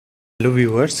Hello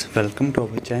viewers, welcome to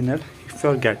our channel. If you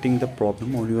are getting the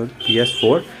problem on your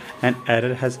PS4 and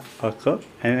error has occurred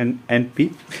and an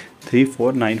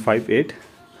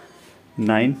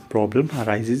NP-34958-9 problem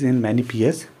arises in many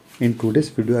PS, in today's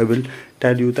video I will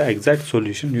tell you the exact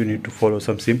solution. You need to follow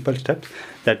some simple steps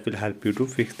that will help you to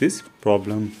fix this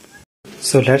problem.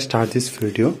 So let's start this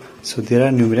video. So there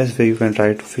are numerous ways you can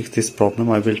try to fix this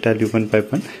problem. I will tell you one by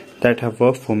one that have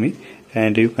worked for me,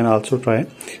 and you can also try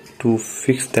to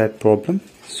fix that problem.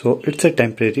 So it's a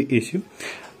temporary issue,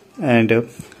 and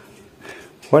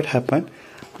what happened,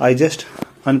 I just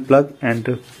unplug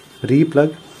and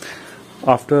replug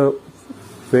after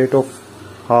wait of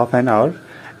half an hour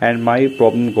and my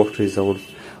problem got resolved.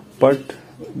 But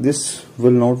this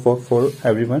will not work for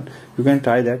everyone. You can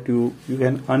try that. You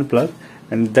can unplug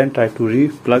and then try to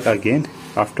re-plug again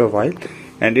after a while,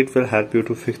 and it will help you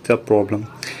to fix the problem.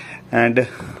 And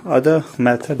other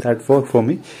method that worked for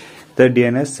me, the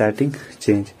DNS setting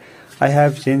change. I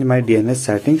have changed my DNS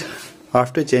settings.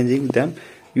 After changing them,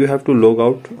 you have to log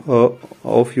out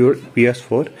of your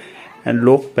PS4 and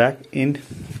log back in.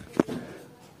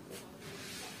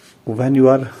 When you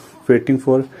are waiting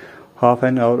for half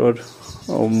an hour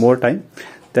or more time,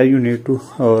 then you need to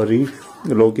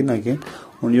log in again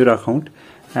on your account,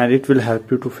 and it will help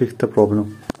you to fix the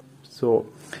problem. So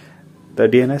the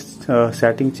DNS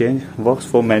setting change works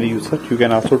for many users. You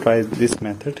can also try this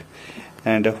method,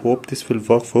 and I hope this will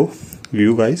work for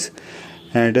you guys.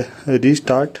 And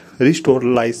restore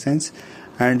license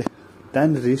and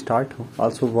then restart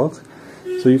also works.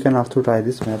 So you can also try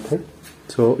this method.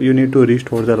 So you need to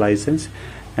restore the license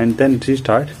and then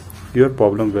restart. Your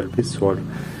problem will be solved.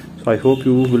 So I hope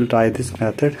you will try this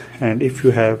method, and if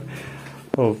you have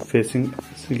facing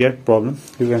problem,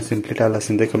 you can simply tell us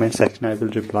in the comment section. I will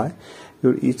reply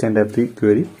your each and every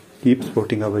query. Keep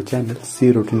supporting our channel.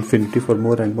 See Road to Infinity for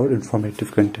more and more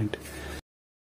informative content.